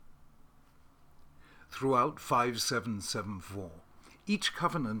throughout 5774. Each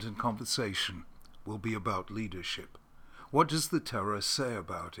covenant and conversation will be about leadership. What does the Torah say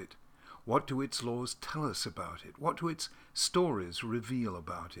about it? What do its laws tell us about it? What do its stories reveal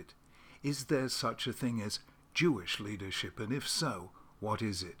about it? Is there such a thing as Jewish leadership, and if so, what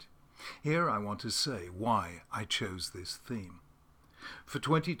is it? Here I want to say why I chose this theme. For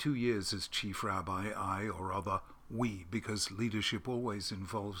 22 years as chief rabbi, I, or rather we, because leadership always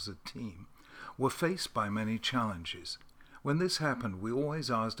involves a team, were faced by many challenges. When this happened, we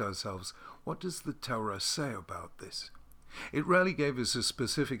always asked ourselves, what does the Torah say about this? It rarely gave us a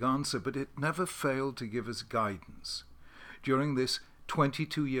specific answer, but it never failed to give us guidance. During this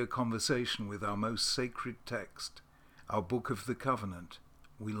 22-year conversation with our most sacred text, our Book of the Covenant,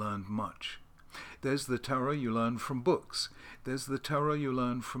 we learned much. There's the Torah you learn from books. There's the Torah you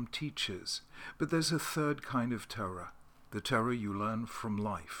learn from teachers. But there's a third kind of Torah, the Torah you learn from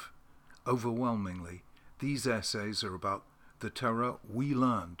life. Overwhelmingly, these essays are about the Torah we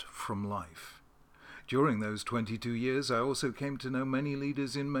learned from life. During those 22 years, I also came to know many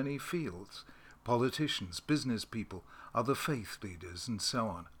leaders in many fields, politicians, business people, other faith leaders, and so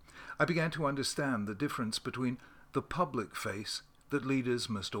on. I began to understand the difference between the public face that leaders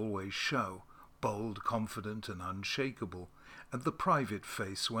must always show, bold, confident, and unshakable, and the private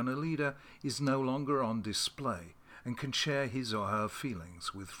face when a leader is no longer on display and can share his or her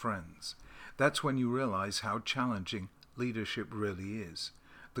feelings with friends. That's when you realize how challenging leadership really is.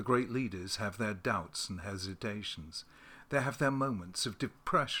 The great leaders have their doubts and hesitations. They have their moments of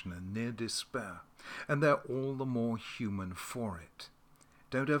depression and near despair, and they're all the more human for it.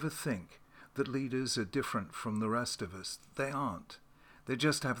 Don't ever think that leaders are different from the rest of us. They aren't. They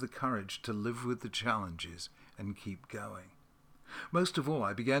just have the courage to live with the challenges and keep going. Most of all,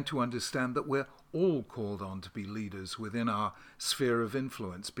 I began to understand that we're all called on to be leaders within our sphere of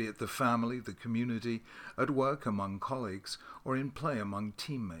influence, be it the family, the community, at work among colleagues, or in play among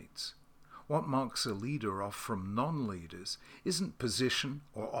teammates. What marks a leader off from non-leaders isn't position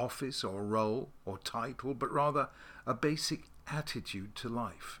or office or role or title, but rather a basic attitude to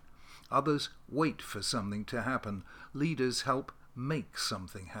life. Others wait for something to happen. Leaders help make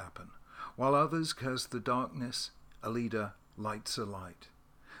something happen. While others curse the darkness, a leader lights a light.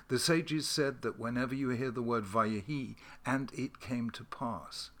 The sages said that whenever you hear the word Vayehi, and it came to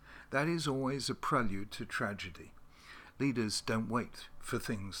pass, that is always a prelude to tragedy. Leaders don't wait for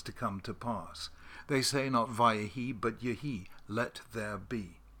things to come to pass. They say not Vayehi, but Yehi, let there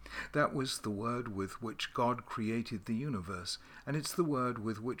be. That was the word with which God created the universe, and it's the word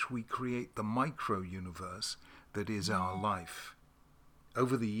with which we create the micro-universe that is our life.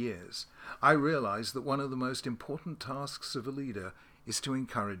 Over the years, I realized that one of the most important tasks of a leader is to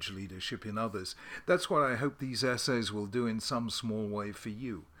encourage leadership in others. That's what I hope these essays will do in some small way for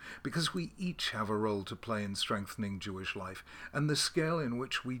you, because we each have a role to play in strengthening Jewish life, and the scale in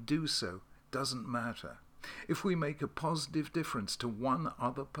which we do so doesn't matter. If we make a positive difference to one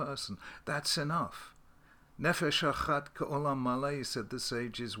other person, that's enough. Nefesh achat ka'olam malei, said the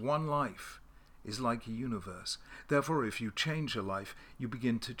sages, one life is like a universe. Therefore, if you change a life, you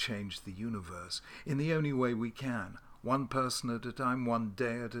begin to change the universe in the only way we can, one person at a time, one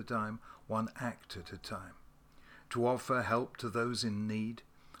day at a time, one act at a time. To offer help to those in need,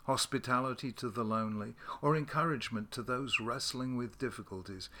 hospitality to the lonely, or encouragement to those wrestling with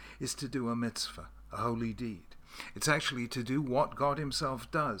difficulties is to do a mitzvah, a holy deed. It's actually to do what God himself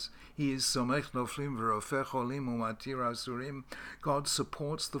does. He is somech noflim v'rofeh cholim umatir asurim. God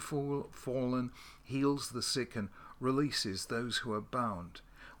supports the fallen, heals the sick, and releases those who are bound.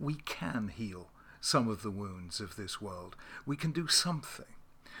 We can heal some of the wounds of this world. We can do something.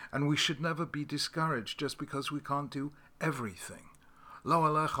 And we should never be discouraged just because we can't do everything. Lo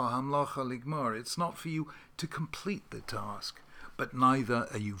alecha hamlocha ligmor. It's not for you to complete the task, but neither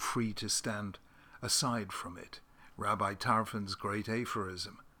are you free to stand aside from it. Rabbi Tarfon's great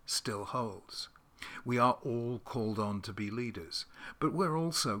aphorism still holds. We are all called on to be leaders, but we're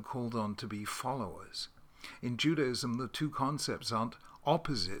also called on to be followers. In Judaism, the two concepts aren't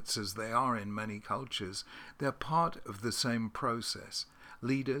opposites as they are in many cultures. They're part of the same process.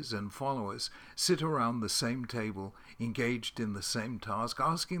 Leaders and followers sit around the same table, engaged in the same task,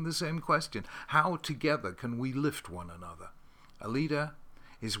 asking the same question: how together can we lift one another? A leader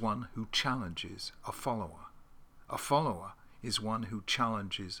is one who challenges a follower. A follower is one who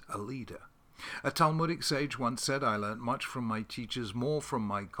challenges a leader. A Talmudic sage once said, I learnt much from my teachers, more from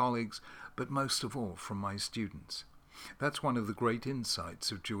my colleagues, but most of all from my students. That's one of the great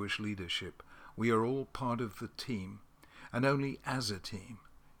insights of Jewish leadership. We are all part of the team, and only as a team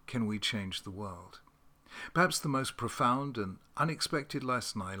can we change the world. Perhaps the most profound and unexpected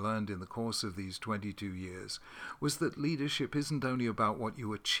lesson I learned in the course of these 22 years was that leadership isn't only about what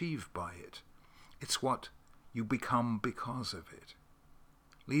you achieve by it, it's what you become because of it.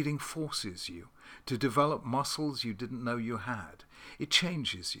 Leading forces you to develop muscles you didn't know you had. It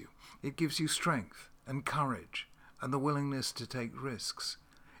changes you. It gives you strength and courage and the willingness to take risks.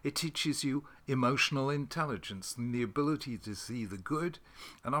 It teaches you emotional intelligence and the ability to see the good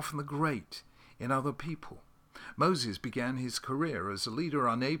and often the great in other people. Moses began his career as a leader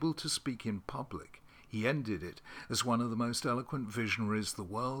unable to speak in public. He ended it as one of the most eloquent visionaries the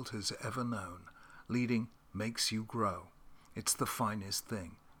world has ever known. Leading makes you grow. It's the finest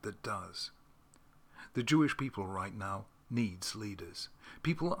thing that does. The Jewish people right now needs leaders.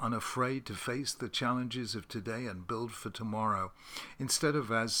 People unafraid to face the challenges of today and build for tomorrow, instead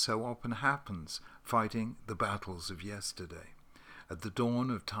of, as so often happens, fighting the battles of yesterday. At the dawn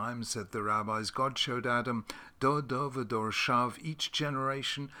of time, said the rabbis, God showed Adam, Dor v'dor shav, each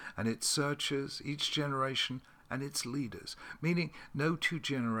generation and its searchers, each generation and its leaders, meaning no two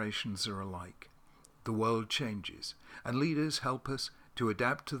generations are alike. The world changes, and leaders help us to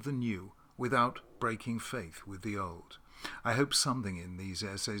adapt to the new without breaking faith with the old. I hope something in these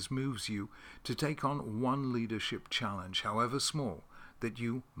essays moves you to take on one leadership challenge, however small, that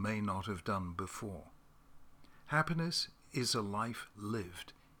you may not have done before. Happiness is a life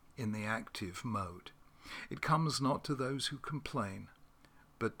lived in the active mode. It comes not to those who complain,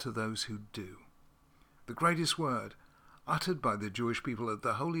 but to those who do. The greatest word uttered by the Jewish people at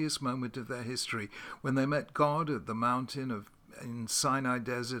the holiest moment of their history, when they met God at the mountain in Sinai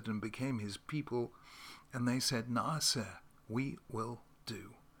desert and became his people, and they said, Naaseh, we will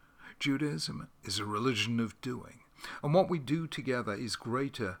do. Judaism is a religion of doing, and what we do together is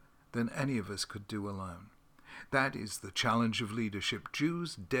greater than any of us could do alone. That is the challenge of leadership.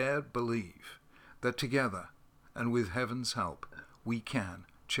 Jews dare believe that together, and with heaven's help, we can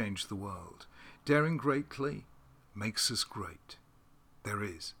change the world. Daring greatly makes us great. There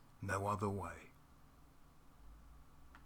is no other way.